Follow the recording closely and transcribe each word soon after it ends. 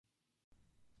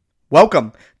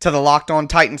Welcome to the Locked On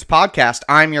Titans podcast.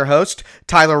 I'm your host,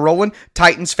 Tyler Rowland.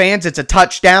 Titans fans, it's a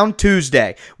Touchdown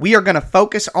Tuesday. We are going to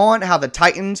focus on how the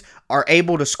Titans are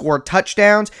able to score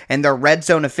touchdowns and their red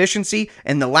zone efficiency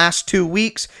in the last 2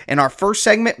 weeks. In our first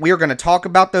segment, we are going to talk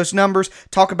about those numbers,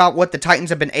 talk about what the Titans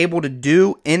have been able to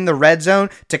do in the red zone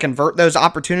to convert those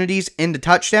opportunities into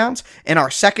touchdowns. In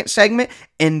our second segment,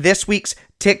 in this week's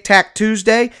Tic Tac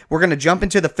Tuesday, we're going to jump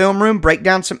into the film room, break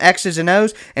down some X's and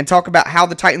O's, and talk about how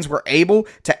the Titans were able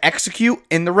to execute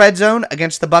in the red zone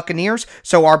against the Buccaneers.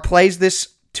 So our plays this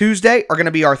Tuesday are going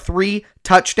to be our 3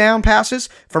 touchdown passes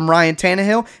from Ryan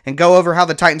Tannehill and go over how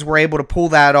the Titans were able to pull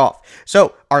that off.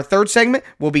 So our third segment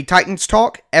will be Titans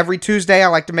Talk. Every Tuesday, I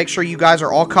like to make sure you guys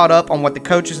are all caught up on what the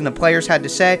coaches and the players had to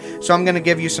say. So I'm going to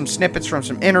give you some snippets from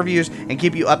some interviews and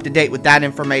keep you up to date with that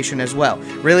information as well.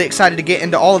 Really excited to get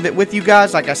into all of it with you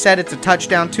guys. Like I said, it's a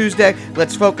Touchdown Tuesday.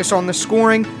 Let's focus on the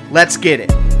scoring. Let's get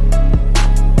it.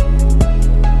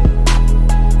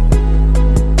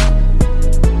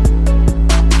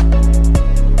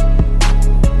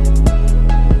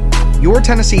 Your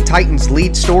Tennessee Titans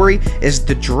lead story is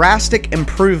the drastic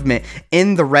improvement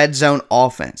in the red zone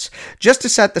offense. Just to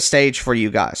set the stage for you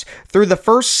guys, through the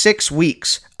first 6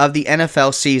 weeks of the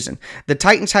NFL season, the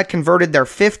Titans had converted their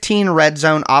 15 red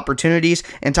zone opportunities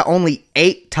into only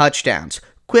 8 touchdowns.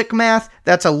 Quick math,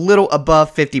 that's a little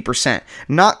above 50%.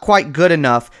 Not quite good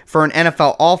enough for an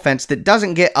NFL offense that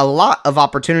doesn't get a lot of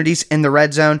opportunities in the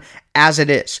red zone as it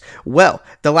is. Well,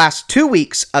 the last 2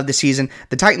 weeks of the season,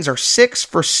 the Titans are 6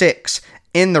 for 6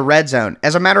 in the red zone.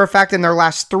 As a matter of fact, in their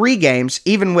last 3 games,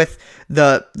 even with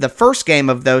the first game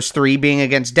of those 3 being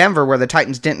against Denver, where the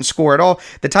Titans didn't score at all,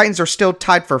 the Titans are still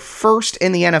tied for first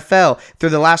in the NFL through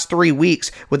the last 3 weeks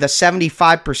with a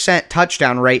 75%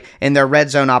 touchdown rate in their red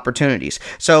zone opportunities.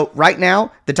 So right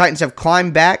now, the Titans have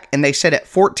climbed back and they sit at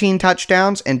 14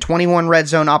 touchdowns and 21 red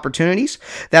zone opportunities.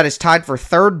 That is tied for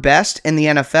third best in the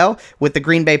NFL with the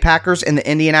Green Bay Packers and the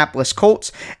Indianapolis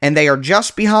Colts, and they are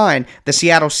just behind the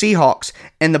Seattle Seahawks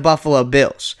and the Buffalo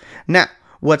Bills. Now,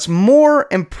 what's more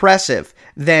impressive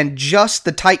than just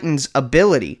the Titans'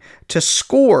 ability to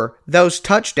score those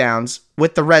touchdowns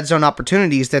with the red zone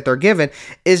opportunities that they're given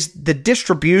is the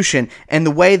distribution and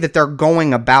the way that they're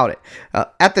going about it.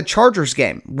 At the Chargers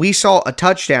game, we saw a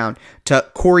touchdown to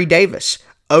Corey Davis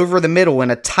over the middle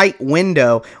in a tight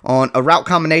window on a route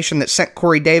combination that sent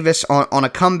Corey Davis on a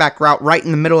comeback route right in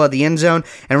the middle of the end zone,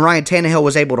 and Ryan Tannehill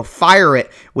was able to fire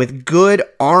it with good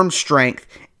arm strength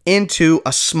into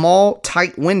a small,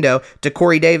 tight window to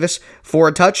Corey Davis for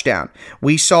a touchdown.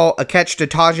 We saw a catch to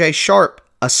Tajae Sharpe,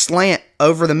 a slant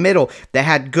over the middle that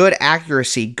had good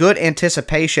accuracy, good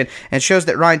anticipation, and shows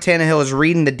that Ryan Tannehill is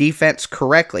reading the defense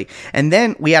correctly. And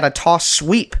then we had a toss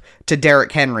sweep to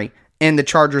Derrick Henry in the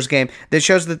Chargers game that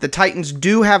shows that the Titans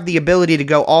do have the ability to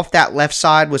go off that left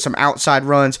side with some outside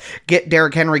runs, get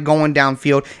Derrick Henry going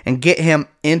downfield, and get him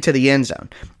into the end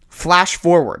zone. Flash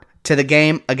forward to the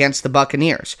game against the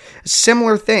Buccaneers.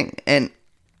 Similar thing, and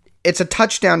it's a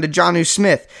touchdown to Jonnu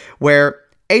Smith where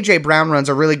A.J. Brown runs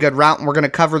a really good route, and we're going to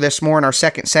cover this more in our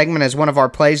second segment as one of our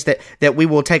plays that we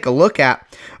will take a look at.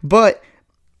 But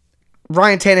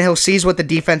Ryan Tannehill sees what the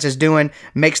defense is doing,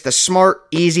 makes the smart,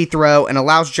 easy throw, and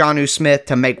allows Jonnu Smith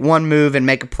to make one move and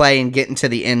make a play and get into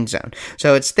the end zone.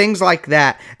 So it's things like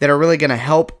that are really going to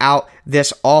help out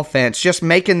this offense, just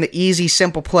making the easy,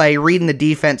 simple play, reading the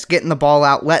defense, getting the ball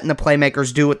out, letting the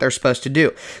playmakers do what they're supposed to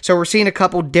do. So we're seeing a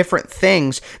couple different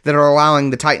things that are allowing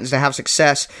the Titans to have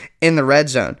success in the red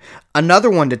zone.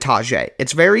 Another one to Tajae.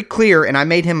 It's very clear, and I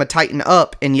made him a Titan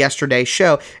up in yesterday's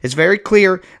show, it's very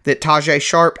clear that Tajae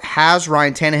Sharpe has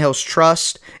Ryan Tannehill's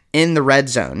trust in the red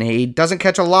zone. He doesn't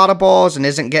catch a lot of balls and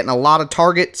isn't getting a lot of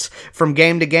targets from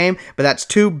game to game, but that's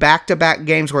 2 back-to-back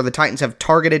games where the Titans have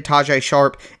targeted Tajae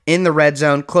Sharpe in the red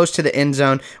zone, close to the end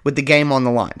zone, with the game on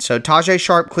the line. So Tajae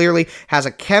Sharpe clearly has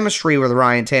a chemistry with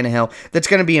Ryan Tannehill that's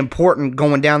going to be important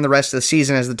going down the rest of the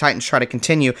season as the Titans try to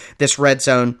continue this red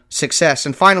zone success.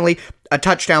 And finally, a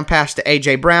touchdown pass to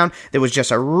A.J. Brown that was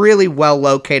just a really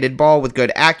well-located ball with good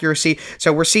accuracy.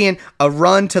 So we're seeing a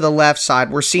run to the left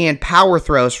side. We're seeing power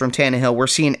throws from Tannehill. We're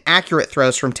seeing accurate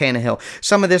throws from Tannehill.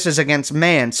 Some of this is against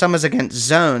man. Some is against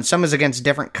zone. Some is against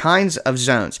different kinds of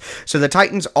zones. So the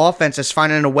Titans' offense is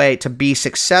finding a way to be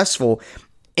successful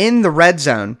in the red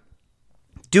zone,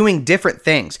 doing different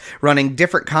things, running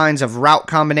different kinds of route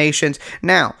combinations.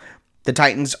 Now, the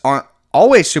Titans aren't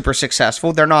always super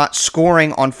successful. They're not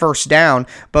scoring on first down,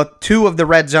 but 2 of the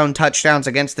red zone touchdowns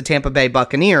against the Tampa Bay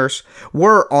Buccaneers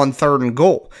were on 3rd and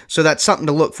goal. So that's something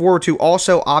to look forward to.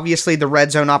 Also, obviously, the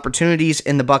red zone opportunities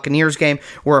in the Buccaneers game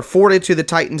were afforded to the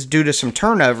Titans due to some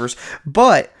turnovers,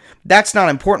 but that's not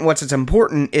important. What's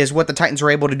important is what the Titans are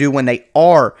able to do when they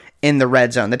are in the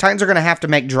red zone. The Titans are going to have to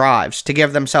make drives to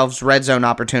give themselves red zone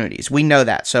opportunities. We know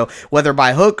that. So whether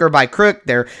by hook or by crook,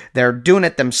 they're doing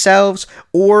it themselves,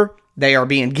 or they are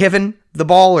being given the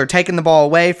ball or taking the ball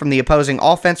away from the opposing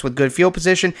offense with good field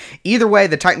position. Either way,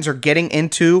 the Titans are getting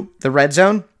into the red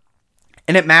zone,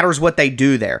 and it matters what they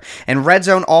do there. And red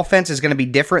zone offense is going to be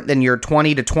different than your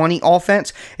 20-20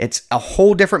 offense. It's a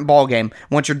whole different ballgame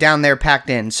once you're down there packed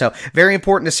in. So very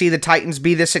important to see the Titans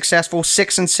be this successful,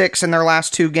 6-6 in their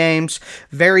last 2 games.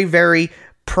 Very, very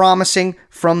promising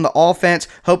from the offense.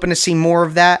 Hoping to see more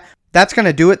of that. That's going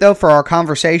to do it, though, for our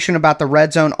conversation about the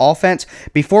red zone offense.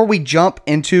 Before we jump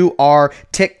into our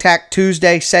Tic Tac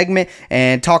Tuesday segment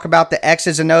and talk about the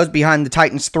X's and O's behind the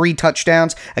Titans' 3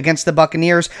 touchdowns against the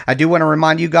Buccaneers, I do want to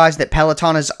remind you guys that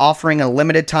Peloton is offering a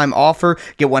limited time offer.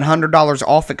 Get $100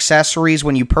 off accessories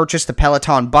when you purchase the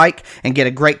Peloton bike and get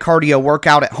a great cardio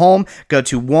workout at home. Go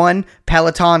to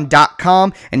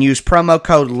onepeloton.com and use promo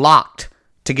code LOCKED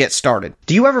to get started.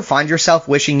 Do you ever find yourself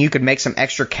wishing you could make some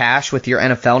extra cash with your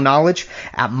NFL knowledge?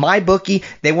 At MyBookie,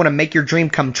 they want to make your dream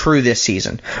come true this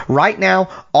season. Right now,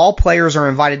 all players are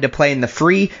invited to play in the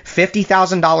free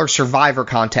 $50,000 Survivor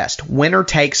contest. Winner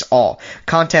takes all.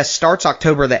 Contest starts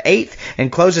October the 8th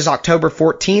and closes October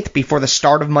 14th before the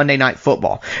start of Monday Night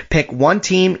Football. Pick one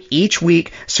team each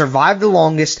week, survive the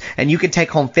longest, and you can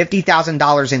take home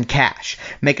 $50,000 in cash.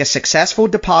 Make a successful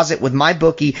deposit with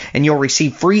MyBookie and you'll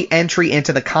receive free entry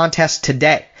into the contest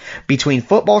today. Between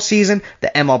football season,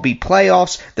 the MLB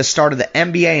playoffs, the start of the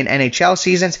NBA and NHL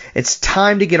seasons, it's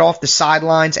time to get off the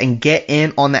sidelines and get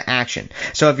in on the action.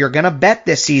 So if you're going to bet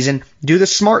this season, do the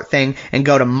smart thing and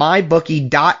go to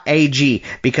mybookie.ag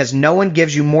because no one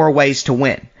gives you more ways to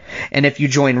win. And if you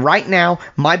join right now,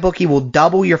 MyBookie will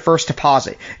double your first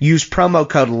deposit. Use promo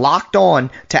code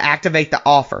LOCKEDON to activate the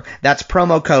offer. That's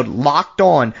promo code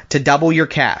LOCKEDON to double your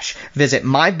cash. Visit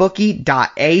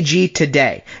mybookie.ag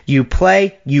today. You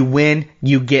play, you win,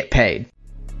 you get paid.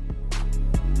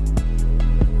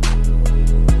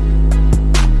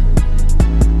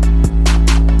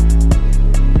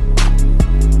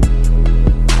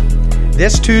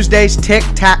 This Tuesday's Tic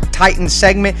Tac Titans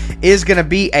segment is going to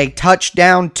be a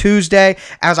Touchdown Tuesday.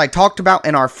 As I talked about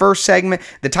in our first segment,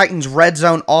 the Titans' red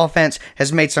zone offense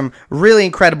has made some really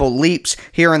incredible leaps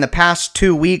here in the past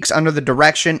 2 weeks under the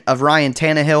direction of Ryan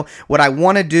Tannehill. What I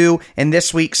want to do in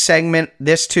this week's segment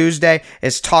this Tuesday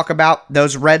is talk about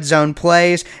those red zone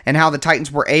plays and how the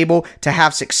Titans were able to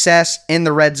have success in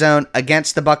the red zone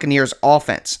against the Buccaneers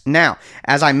offense. Now,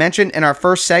 as I mentioned in our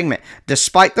first segment,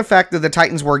 despite the fact that the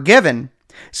Titans were given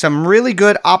some really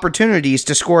good opportunities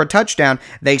to score a touchdown,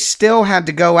 they still had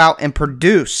to go out and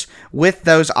produce with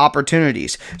those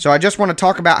opportunities. So I just want to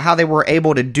talk about how they were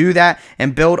able to do that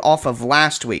and build off of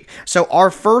last week. So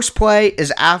our first play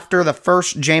is after the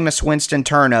first Jameis Winston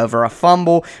turnover, a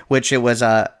fumble, which it was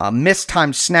a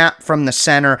mistimed snap from the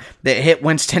center that hit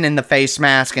Winston in the face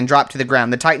mask and dropped to the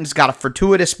ground. The Titans got a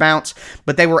fortuitous bounce,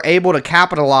 but they were able to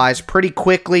capitalize pretty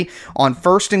quickly on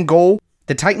 1st and goal.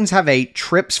 The Titans have a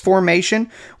trips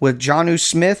formation with Jonnu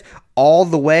Smith all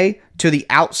the way to the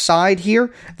outside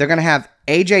here. They're going to have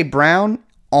A.J. Brown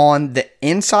on the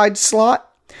inside slot.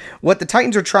 What the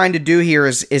Titans are trying to do here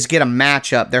is get a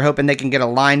matchup. They're hoping they can get a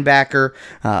linebacker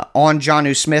on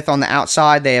Jonnu Smith on the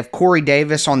outside. They have Corey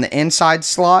Davis on the inside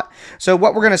slot. So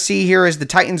what we're going to see here is the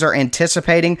Titans are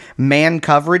anticipating man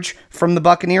coverage from the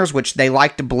Buccaneers, which they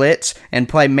like to blitz and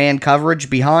play man coverage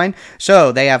behind.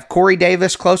 So they have Corey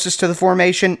Davis closest to the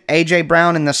formation, A.J.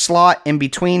 Brown in the slot in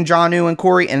between Jonnu and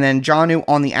Corey, and then Jonnu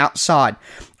on the outside.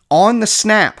 On the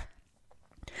snap,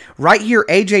 right here,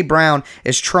 A.J. Brown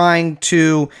is trying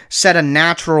to set a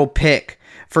natural pick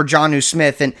for Jonnu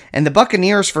Smith, and the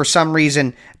Buccaneers, for some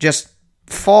reason, just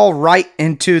fall right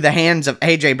into the hands of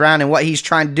A.J. Brown and what he's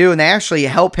trying to do, and they actually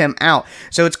help him out.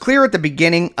 So it's clear at the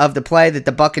beginning of the play that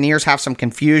the Buccaneers have some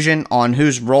confusion on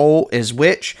whose role is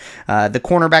which. The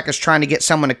cornerback is trying to get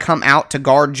someone to come out to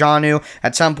guard Jonnu.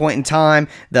 At some point in time,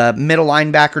 the middle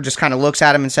linebacker just kind of looks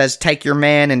at him and says, "Take your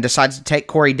man," and decides to take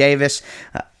Corey Davis.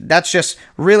 That's just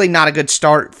really not a good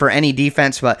start for any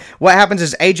defense, but what happens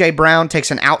is A.J. Brown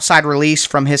takes an outside release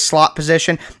from his slot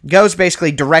position, goes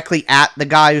basically directly at the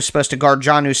guy who's supposed to guard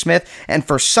Jonnu Smith, and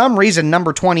for some reason,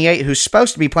 number 28, who's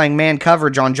supposed to be playing man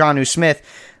coverage on Jonnu Smith,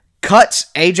 cuts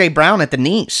A.J. Brown at the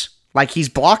knees, like he's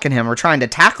blocking him or trying to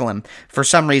tackle him for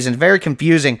some reason. Very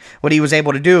confusing what he was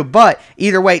able to do, but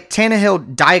either way,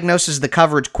 Tannehill diagnoses the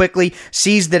coverage quickly,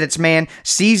 sees that it's man,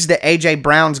 sees that A.J.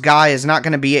 Brown's guy is not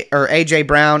going to be, or A.J.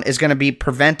 Brown is going to be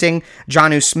preventing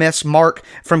Jonnu Smith's mark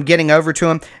from getting over to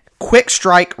him, quick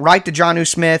strike right to Jonnu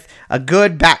Smith, a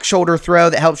good back shoulder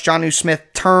throw that helps Jonnu Smith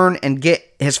turn and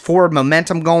get his forward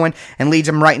momentum going and leads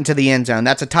him right into the end zone.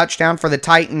 That's a touchdown for the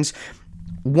Titans.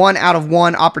 1 out of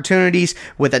 1 opportunities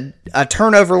with a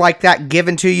turnover like that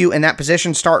given to you in that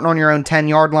position, starting on your own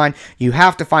 10-yard line. You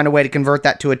have to find a way to convert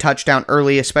that to a touchdown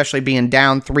early, especially being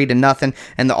down 3-0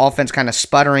 and the offense kind of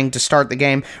sputtering to start the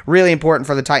game. Really important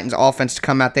for the Titans offense to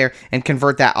come out there and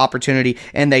convert that opportunity,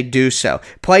 and they do so.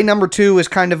 Play number 2 is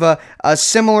kind of a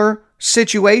similar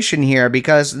situation here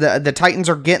because the Titans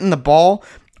are getting the ball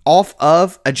off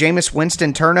of a Jameis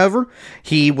Winston turnover.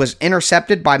 He was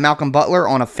intercepted by Malcolm Butler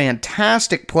on a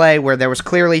fantastic play where there was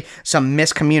clearly some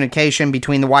miscommunication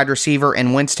between the wide receiver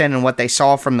and Winston and what they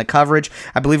saw from the coverage.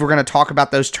 I believe we're going to talk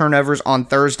about those turnovers on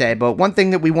Thursday, but one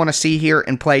thing that we want to see here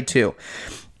in play 2.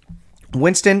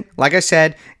 Winston, like I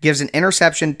said, gives an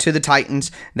interception to the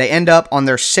Titans. They end up on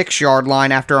their 6-yard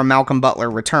line after a Malcolm Butler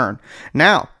return.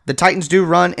 Now, the Titans do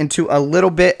run into a little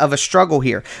bit of a struggle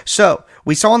here. So,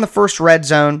 we saw in the first red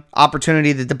zone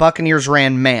opportunity that the Buccaneers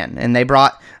ran man, and they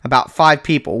brought about 5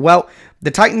 people. Well,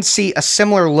 the Titans see a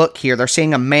similar look here. They're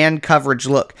seeing a man coverage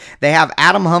look. They have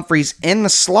Adam Humphries in the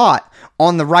slot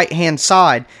on the right-hand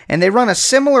side, and they run a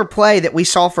similar play that we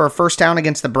saw for a first down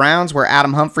against the Browns, where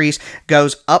Adam Humphries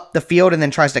goes up the field and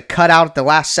then tries to cut out at the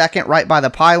last second right by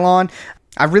the pylon.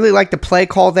 I really like the play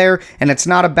call there, and it's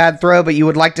not a bad throw, but you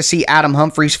would like to see Adam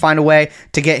Humphries find a way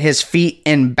to get his feet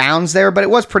in bounds there, but it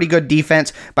was pretty good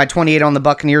defense by 28 on the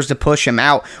Buccaneers to push him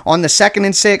out. On the 2nd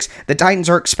and 6, the Titans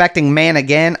are expecting man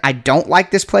again. I don't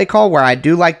like this play call, where I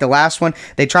do like the last one.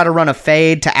 They try to run a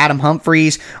fade to Adam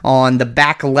Humphries on the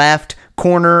back left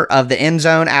corner of the end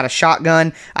zone out of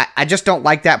shotgun. I just don't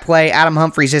like that play. Adam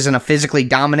Humphries isn't a physically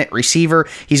dominant receiver.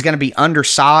 He's going to be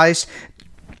undersized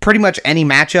pretty much any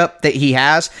matchup that he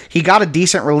has. He got a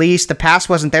decent release. The pass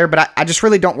wasn't there, but I just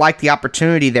really don't like the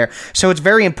opportunity there. So it's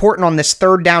very important on this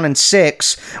 3rd down and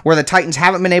 6, where the Titans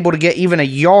haven't been able to get even a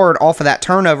yard off of that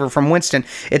turnover from Winston.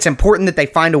 It's important that they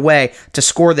find a way to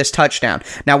score this touchdown.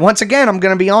 Now, once again, I'm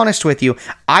going to be honest with you.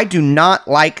 I do not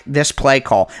like this play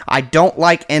call. I don't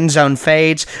like end zone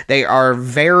fades. They are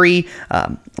very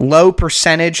low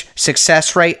percentage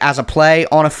success rate as a play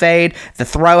on a fade. The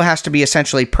throw has to be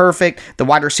essentially perfect. The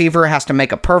wide receiver has to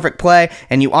make a perfect play,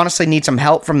 and you honestly need some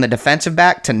help from the defensive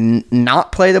back to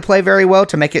not play the play very well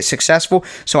to make it successful.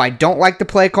 So I don't like the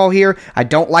play call here. I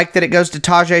don't like that it goes to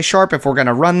Tajae Sharpe. If we're going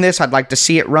to run this, I'd like to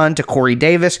see it run to Corey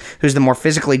Davis, who's the more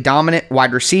physically dominant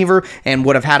wide receiver and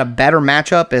would have had a better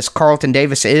matchup, as Carlton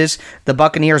Davis is the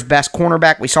Buccaneers' best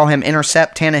cornerback. We saw him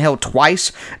intercept Tannehill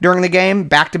twice during the game,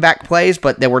 back-to-back plays,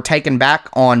 but they were taken back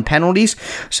on penalties.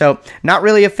 So not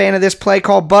really a fan of this play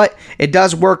call, but it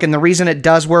does work, and the reason it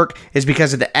does work is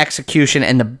because of the execution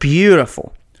and the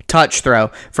beautiful touch throw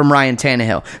from Ryan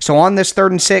Tannehill. So on this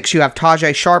 3rd and 6, you have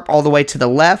Tajae Sharpe all the way to the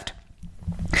left.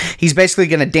 He's basically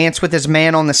going to dance with his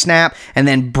man on the snap and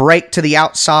then break to the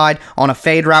outside on a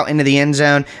fade route into the end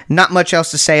zone. Not much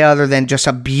else to say other than just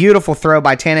a beautiful throw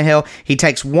by Tannehill. He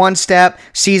takes one step,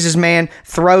 sees his man,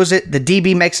 throws it. The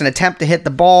DB makes an attempt to hit the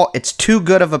ball. It's too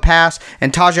good of a pass,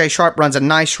 and Tajae Sharpe runs a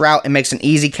nice route and makes an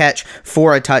easy catch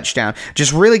for a touchdown.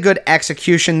 Just really good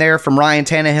execution there from Ryan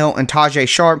Tannehill and Tajae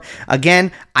Sharpe.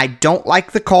 Again, I don't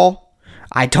like the call.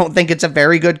 I don't think it's a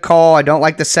very good call. I don't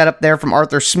like the setup there from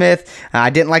Arthur Smith. I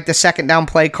didn't like the 2nd down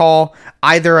play call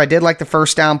either. I did like the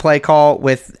 1st down play call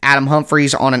with Adam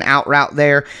Humphries on an out route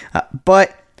there.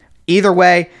 But either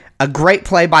way, a great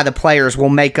play by the players will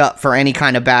make up for any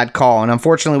kind of bad call, and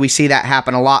unfortunately we see that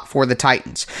happen a lot for the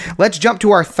Titans. Let's jump to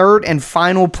our 3rd and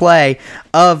final play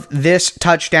of this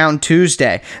Touchdown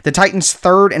Tuesday. The Titans'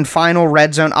 3rd and final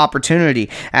red zone opportunity.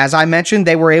 As I mentioned,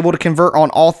 they were able to convert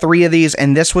on all 3 of these,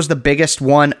 and this was the biggest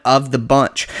one of the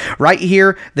bunch. Right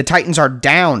here, the Titans are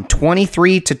down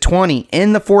 23-20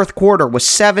 in the 4th quarter with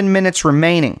 7 minutes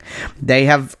remaining. They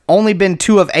have only been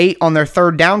 2 of 8 on their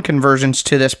 3rd down conversions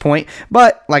to this point,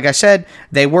 but like I said,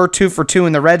 they were 2 for 2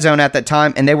 in the red zone at that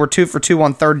time, and they were 2 for 2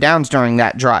 on 3rd downs during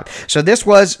that drive. So this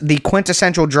was the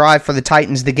quintessential drive for the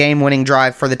Titans, the game-winning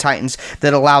drive for the Titans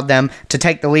that allowed them to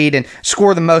take the lead and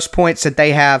score the most points that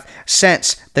they have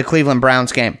since the Cleveland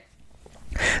Browns game.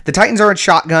 The Titans are in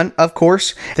shotgun, of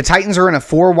course. The Titans are in a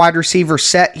 4 wide receiver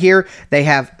set here. They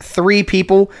have 3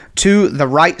 people to the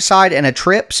right side and a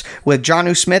trips, with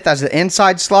Jonnu Smith as the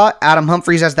inside slot, Adam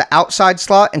Humphries as the outside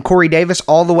slot, and Corey Davis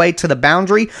all the way to the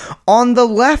boundary. On the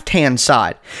left-hand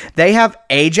side, they have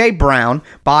A.J. Brown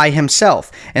by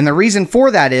himself. And the reason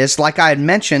for that is, like I had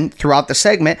mentioned throughout the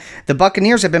segment, the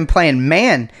Buccaneers have been playing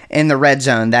man in the red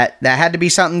zone. That had to be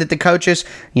something that the coaches,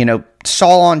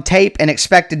 saw on tape and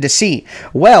expected to see.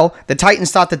 Well, the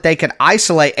Titans thought that they could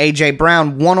isolate A.J.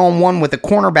 Brown one-on-one with a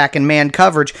cornerback in man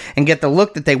coverage and get the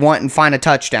look that they want and find a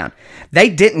touchdown. They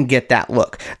didn't get that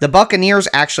look. The Buccaneers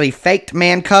actually faked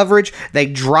man coverage. They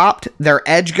dropped their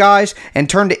edge guys and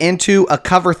turned it into a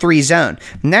cover 3 zone.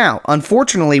 Now,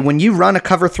 unfortunately, when you run a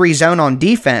cover 3 zone on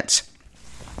defense,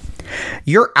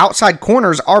 your outside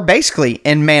corners are basically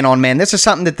in man-on-man. This is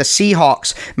something that the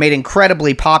Seahawks made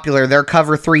incredibly popular, their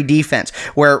cover 3 defense,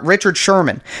 where Richard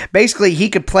Sherman, basically he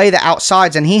could play the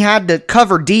outsides and he had to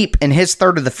cover deep in his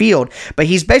third of the field, but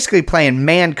he's basically playing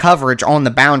man coverage on the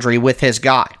boundary with his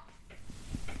guy.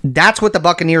 That's what the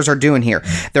Buccaneers are doing here.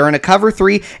 They're in a cover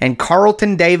 3, and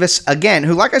Carlton Davis, again,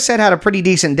 who, like I said, had a pretty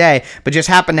decent day, but just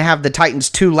happened to have the Titans'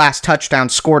 2 last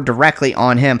touchdowns scored directly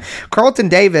on him. Carlton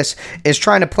Davis is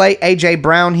trying to play A.J.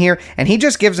 Brown here, and he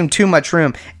just gives him too much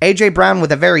room. A.J. Brown,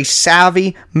 with a very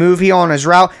savvy move here on his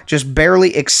route, just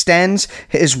barely extends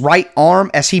his right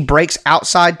arm as he breaks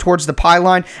outside towards the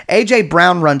pylon. A.J.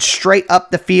 Brown runs straight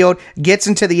up the field, gets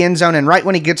into the end zone, and right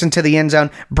when he gets into the end zone,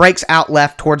 breaks out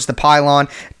left towards the pylon.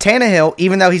 Tannehill,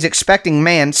 even though he's expecting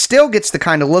man, still gets the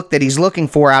kind of look that he's looking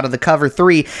for out of the cover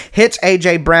 3, hits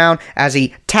A.J. Brown as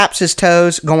he taps his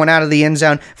toes going out of the end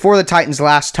zone for the Titans'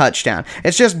 last touchdown.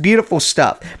 It's just beautiful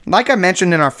stuff. Like I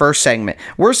mentioned in our first segment,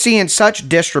 we're seeing such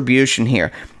distribution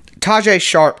here. Tajay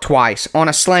Sharp twice on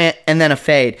a slant and then a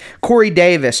fade. Corey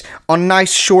Davis on a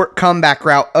nice short comeback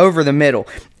route over the middle.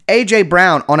 A.J.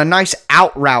 Brown on a nice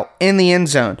out route in the end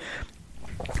zone.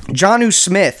 Jonnu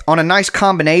Smith on a nice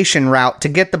combination route to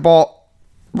get the ball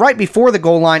right before the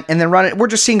goal line and then run it. We're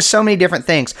just seeing so many different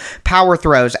things. Power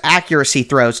throws, accuracy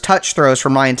throws, touch throws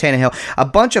from Ryan Tannehill. A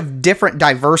bunch of different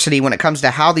diversity when it comes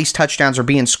to how these touchdowns are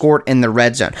being scored in the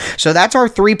red zone. So that's our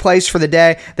 3 plays for the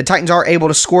day. The Titans are able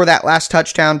to score that last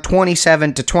touchdown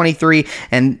 27-23,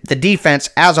 and the defense,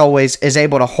 as always, is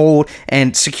able to hold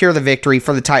and secure the victory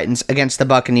for the Titans against the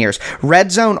Buccaneers.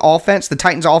 Red zone offense, the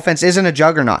Titans offense isn't a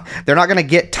juggernaut. They're not going to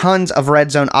get tons of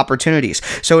red zone opportunities.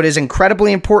 So it is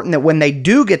incredibly important that when they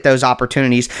do get those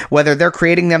opportunities, whether they're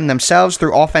creating them themselves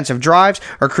through offensive drives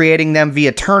or creating them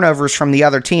via turnovers from the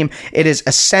other team, it is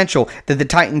essential that the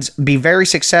Titans be very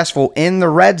successful in the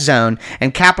red zone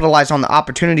and capitalize on the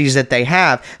opportunities that they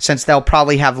have, since they'll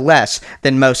probably have less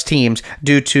than most teams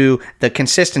due to the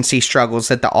consistency struggles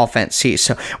that the offense sees.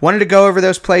 So wanted to go over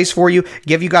those plays for you,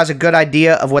 give you guys a good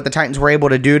idea of what the Titans were able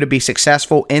to do to be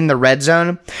successful in the red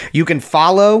zone. You can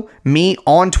follow me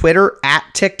on Twitter at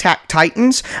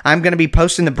TicTacTitans. I'm going to be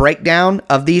posting the breakdown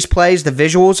of these plays, the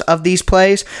visuals of these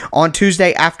plays on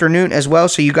Tuesday afternoon as well,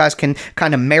 so you guys can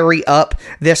kind of marry up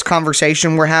this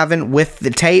conversation we're having with the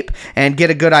tape and get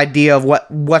a good idea of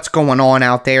what's going on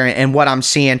out there and what I'm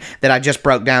seeing that I just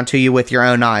broke down to you with your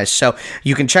own eyes. So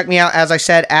you can check me out, as I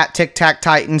said, at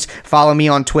TicTacTitans. Follow me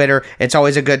on Twitter. It's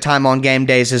always a good time on game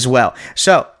days as well.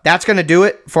 So that's going to do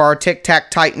it for our Tic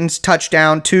Tac Titans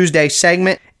Touchdown Tuesday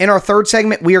segment. In our third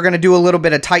segment, we are going to do a little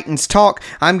bit of Titans talk.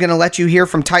 I'm going to let you hear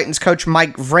from Titans coach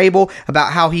Mike Vrabel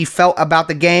about how he felt about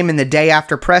the game in the day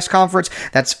after press conference.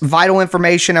 That's vital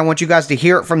information. I want you guys to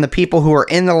hear it from the people who are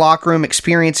in the locker room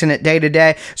experiencing it day to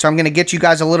day. So I'm going to get you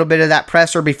guys a little bit of that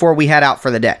presser before we head out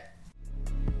for the day.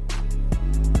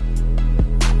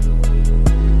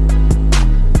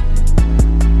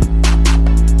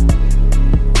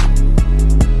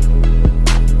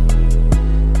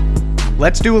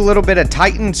 Let's do a little bit of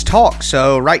Titans talk.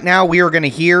 So right now we are going to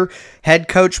hear head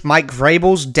coach Mike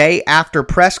Vrabel's day after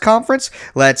press conference.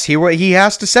 Let's hear what he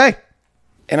has to say.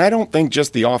 And I don't think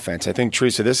just the offense. I think,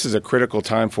 Teresa, this is a critical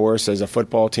time for us as a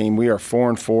football team. We are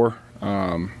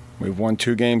 4-4. We've won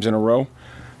 2 games in a row.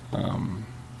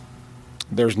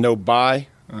 There's no bye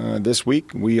this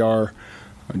week. We are,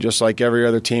 just like every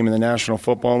other team in the National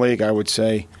Football League, I would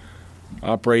say,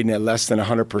 operating at less than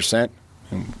 100%.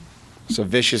 It's a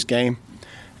vicious game.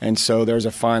 And so there's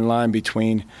a fine line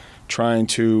between trying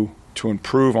to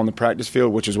improve on the practice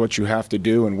field, which is what you have to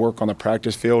do, and work on the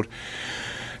practice field,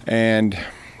 and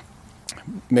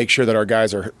make sure that our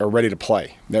guys are ready to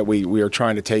play, that we are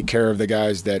trying to take care of the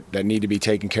guys that need to be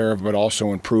taken care of, but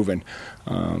also improving.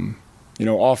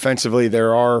 Offensively,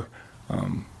 there are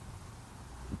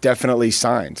definitely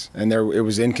signs, and it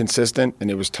was inconsistent, and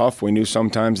it was tough. We knew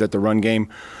sometimes that the run game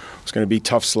was going to be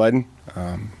tough sledding.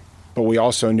 But we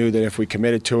also knew that if we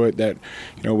committed to it, that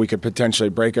we could potentially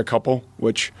break a couple,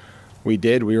 which we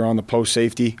did. We were on the post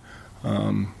safety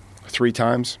 3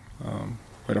 times. We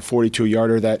had a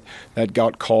 42-yarder that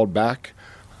got called back,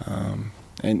 and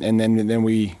then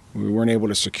we weren't able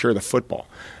to secure the football.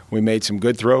 We made some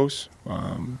good throws.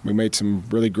 We made some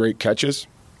really great catches,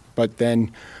 but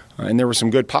then and there were some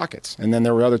good pockets, and then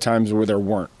there were other times where there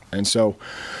weren't. And so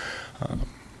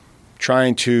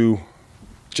trying to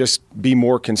just be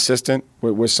more consistent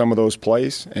with some of those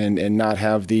plays and not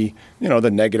have the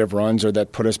negative runs or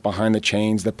that put us behind the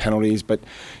chains, the penalties. But,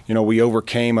 we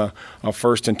overcame a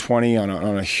 1st and 20 on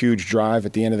a huge drive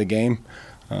at the end of the game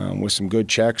with some good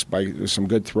checks, with some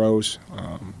good throws,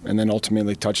 and then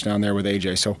ultimately touchdown there with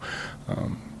A.J. So,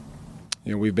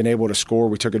 we've been able to score.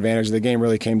 We took advantage of the game.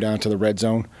 Really came down to the red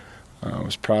zone. I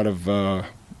was proud of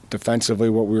defensively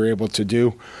what we were able to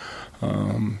do.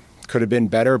 Could have been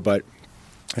better, but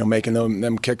making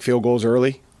them kick field goals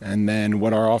early, and then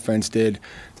what our offense did,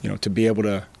 to be able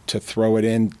to throw it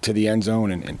into the end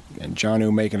zone, and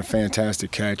Jonnu making a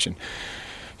fantastic catch, and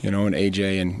and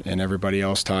AJ and everybody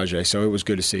else, Tajay. So it was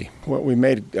good to see. Well, we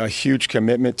made a huge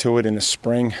commitment to it in the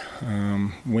spring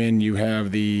when you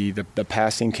have the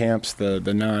passing camps, the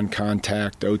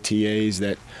non-contact OTAs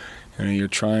that you're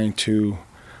trying to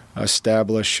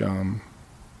establish a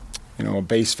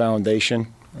base foundation.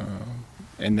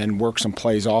 And then work some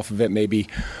plays off of it, maybe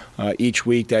each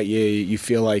week that you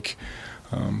feel like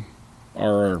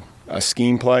are a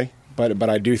scheme play. But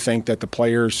I do think that the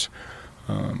players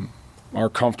are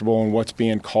comfortable in what's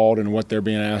being called and what they're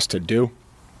being asked to do.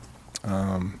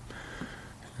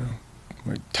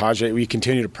 Tajay, we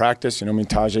continue to practice.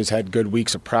 Tajay's had good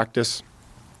weeks of practice.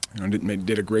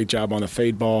 Did a great job on the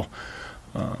fade ball.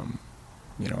 A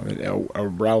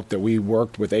route that we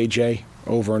worked with AJ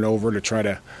over and over to try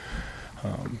to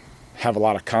have a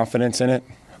lot of confidence in it.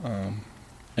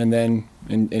 And then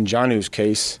in Jonnu's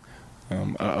case,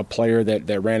 a player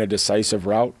that ran a decisive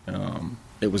route.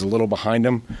 It was a little behind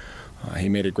him. He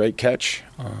made a great catch.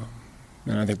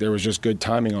 And I think there was just good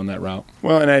timing on that route.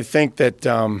 Well, and I think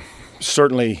that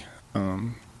certainly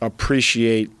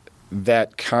appreciate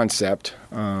that concept.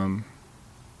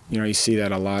 You see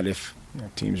that a lot if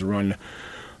teams run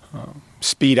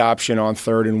speed option on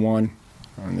 3rd and 1,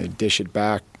 and they dish it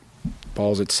back.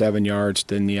 Ball's at 7 yards,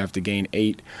 then you have to gain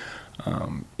 8.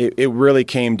 It really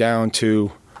came down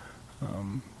to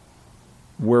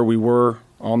where we were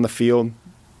on the field,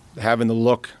 having the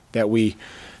look that we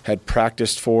had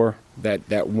practiced for,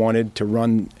 that wanted to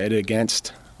run it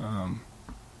against.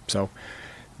 So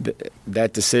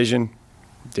that decision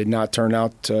did not turn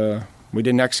out, we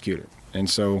didn't execute it. And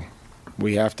so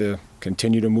we have to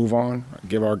continue to move on,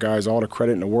 give our guys all the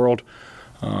credit in the world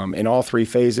in all 3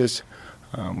 phases.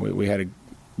 We had a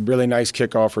really nice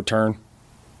kickoff return.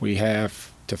 We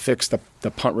have to fix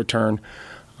the punt return.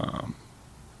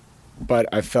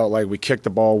 But I felt like we kicked the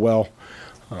ball well.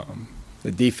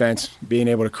 The defense, being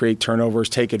able to create turnovers,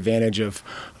 take advantage of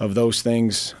those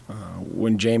things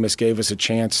when Jameis gave us a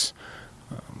chance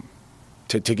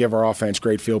to give our offense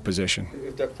great field position.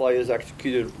 If that play is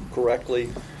executed correctly,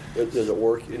 does it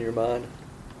work in your mind?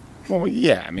 Well,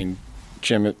 yeah.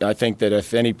 Jim, I think that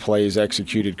if any play is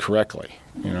executed correctly,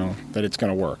 that it's going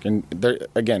to work. And there,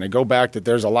 again, I go back that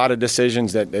there's a lot of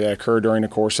decisions that occur during the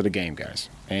course of the game, guys.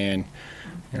 And,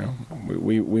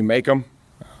 we make them,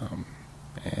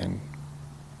 and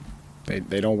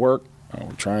they don't work.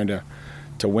 We're trying to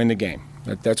win the game.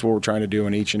 That's what we're trying to do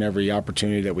in each and every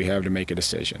opportunity that we have to make a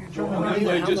decision. On that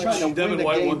play, Devin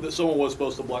White, someone was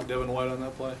supposed to block Devin White on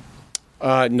that play?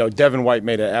 No, Devin White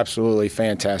made an absolutely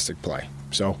fantastic play.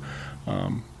 So,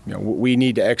 we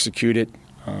need to execute it,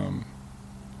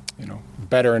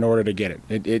 better in order to get it.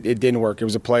 It didn't work. It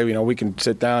was a play, we can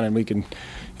sit down and we can,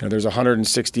 there's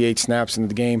 168 snaps in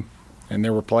the game, and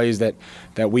there were plays that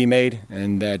we made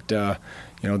and that,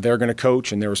 they're going to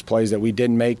coach, and there was plays that we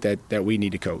didn't make that we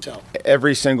need to coach.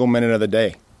 Every single minute of the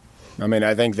day.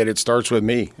 I think that it starts with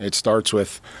me. It starts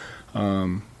with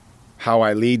how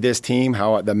I lead this team,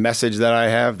 the message that I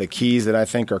have, the keys that I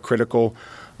think are critical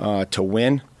to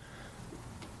win.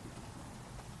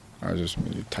 I was just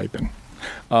typing.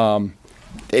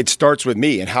 It starts with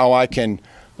me and how I can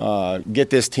get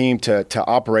this team to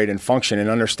operate and function and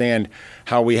understand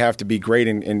how we have to be great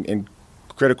in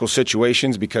critical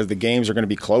situations because the games are going to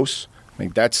be close. I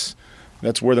think that's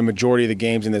where the majority of the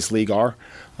games in this league are.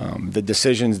 The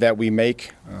decisions that we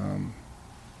make,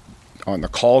 on the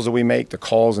calls that we make, the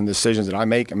calls and decisions that I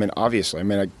make.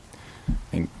 Obviously,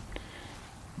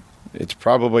 it's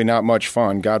probably not much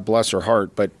fun. God bless her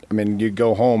heart, but you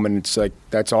go home and it's like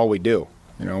that's all we do.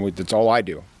 That's all I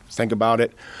do. Think about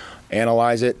it,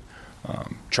 analyze it,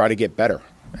 try to get better,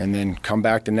 and then come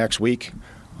back the next week.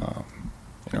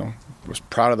 Was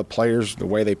proud of the players, the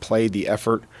way they played, the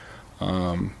effort.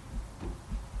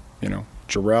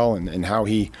 Jarrell and how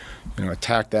he,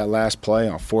 attacked that last play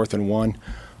on 4th and 1.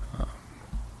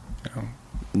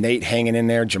 Nate hanging in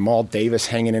there, Jamal Davis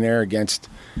hanging in there against,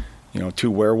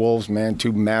 2 werewolves, man,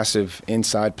 2 massive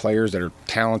inside players that are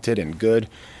talented and good.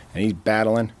 and he's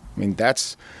battling. I mean,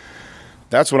 that's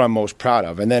what I'm most proud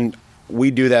of. And then we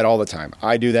do that all the time.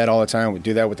 I do that all the time. We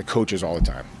do that with the coaches all the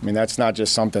time. I mean, that's not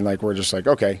just something like we're just like,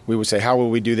 okay, we would say, how will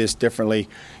we do this differently?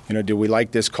 Do we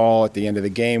like this call at the end of the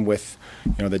game with,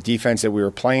 the defense that we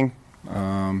were playing?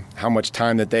 How much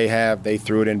time that they have? They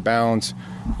threw it in bounds.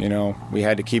 We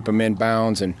had to keep them in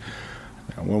bounds. And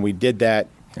when we did that,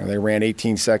 they ran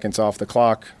 18 seconds off the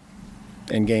clock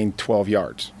and gained 12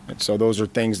 yards. And so those are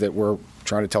things that we're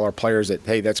trying to tell our players that,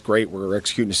 hey, that's great. We're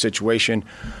executing the situation.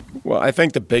 Well, I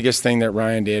think the biggest thing that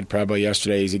Ryan did probably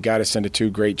yesterday is he got us into 2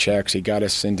 great checks. He got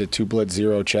us into 2 blitz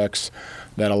zero checks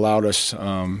that allowed us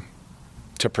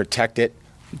to protect it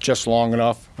just long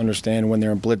enough. Understand when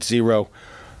they're in blitz zero,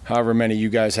 however many you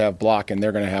guys have blocking,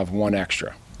 they're going to have 1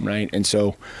 extra, right? And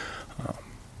so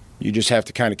you just have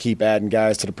to kind of keep adding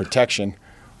guys to the protection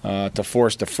to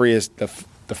force the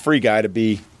free guy to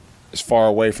be as far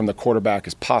away from the quarterback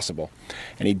as possible.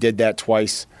 And he did that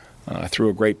twice. Threw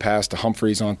a great pass to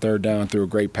Humphreys on 3rd down, threw a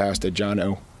great pass to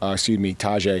Tajay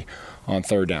on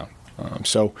 3rd down.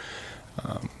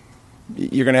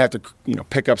 You're going to have to,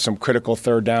 pick up some critical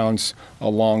 3rd downs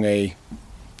along a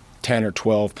 10 or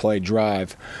 12 play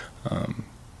drive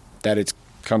that it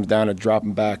comes down to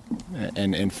dropping back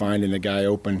and finding the guy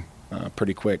open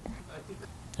pretty quick.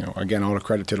 Again, all the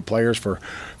credit to the players for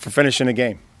finishing the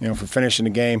game.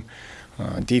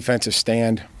 Defensive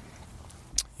stand.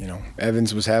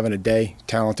 Evans was having a day.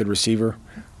 Talented receiver.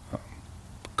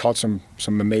 Caught some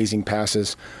amazing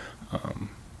passes.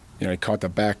 He caught the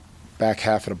back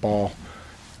half of the ball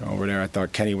over there. I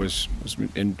thought Kenny was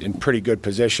in pretty good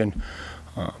position.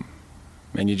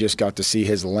 And you just got to see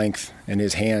his length and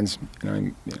his hands.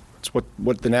 It's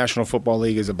what the National Football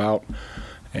League is about.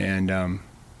 And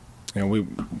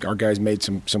our guys made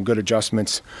some good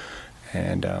adjustments,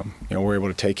 and we're able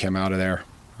to take him out of there.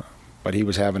 But he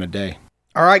was having a day.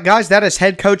 All right, guys, that is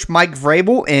head coach Mike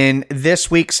Vrabel in this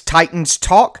week's Titans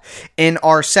Talk. In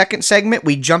our second segment,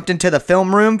 we jumped into the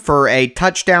film room for a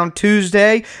Touchdown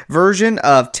Tuesday version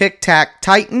of Tic Tac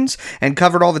Titans and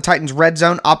covered all the Titans' red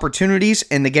zone opportunities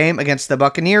in the game against the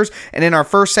Buccaneers. And in our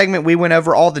first segment, we went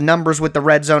over all the numbers with the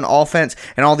red zone offense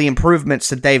and all the improvements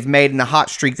that they've made in the hot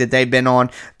streak that they've been on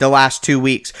the last 2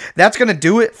 weeks. That's going to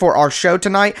do it for our show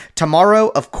tonight. Tomorrow,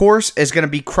 of course, is going to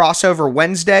be Crossover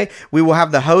Wednesday. We will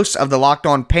have the hosts of the Locked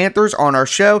On Panthers on our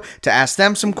show to ask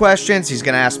them some questions. He's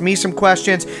going to ask me some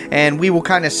questions, and we will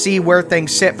kind of see where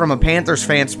things sit from a Panthers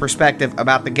fan's perspective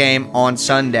about the game on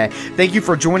Sunday. Thank you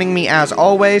for joining me as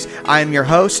always. I am your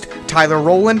host, Tyler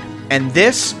Rowland, and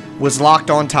this was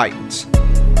Locked On Titans.